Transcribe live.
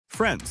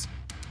Friends,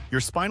 your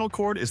spinal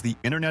cord is the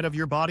internet of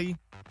your body?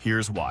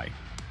 Here's why.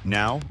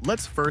 Now,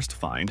 let's first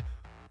find,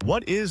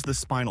 what is the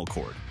spinal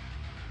cord?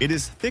 It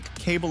is thick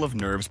cable of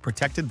nerves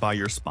protected by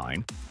your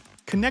spine,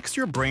 connects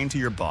your brain to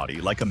your body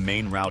like a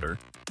main router.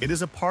 It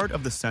is a part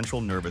of the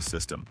central nervous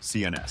system,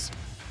 CNS.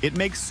 It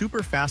makes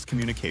super fast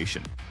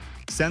communication,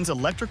 sends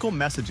electrical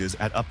messages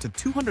at up to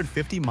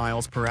 250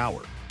 miles per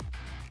hour,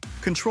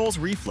 controls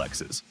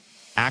reflexes,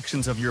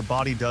 actions of your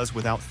body does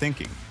without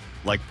thinking,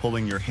 like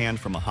pulling your hand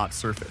from a hot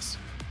surface.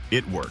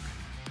 It works.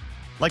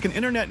 Like an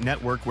internet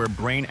network where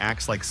brain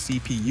acts like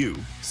CPU,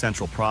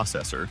 central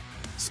processor,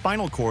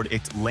 spinal cord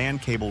acts LAN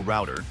cable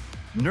router,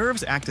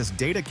 nerves act as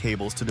data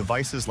cables to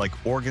devices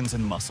like organs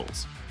and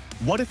muscles.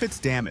 What if it's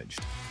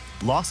damaged?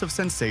 Loss of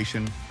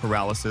sensation,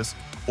 paralysis,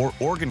 or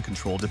organ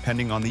control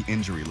depending on the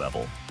injury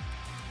level.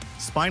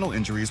 Spinal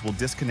injuries will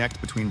disconnect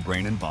between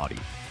brain and body.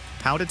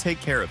 How to take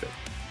care of it?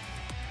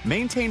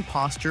 Maintain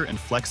posture and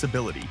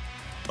flexibility.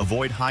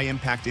 Avoid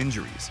high-impact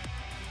injuries.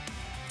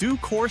 Do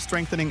core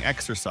strengthening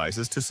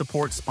exercises to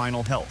support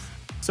spinal health.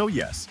 So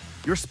yes,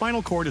 your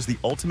spinal cord is the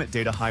ultimate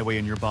data highway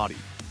in your body.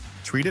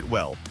 Treat it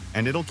well,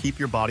 and it'll keep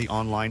your body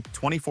online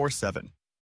 24/7.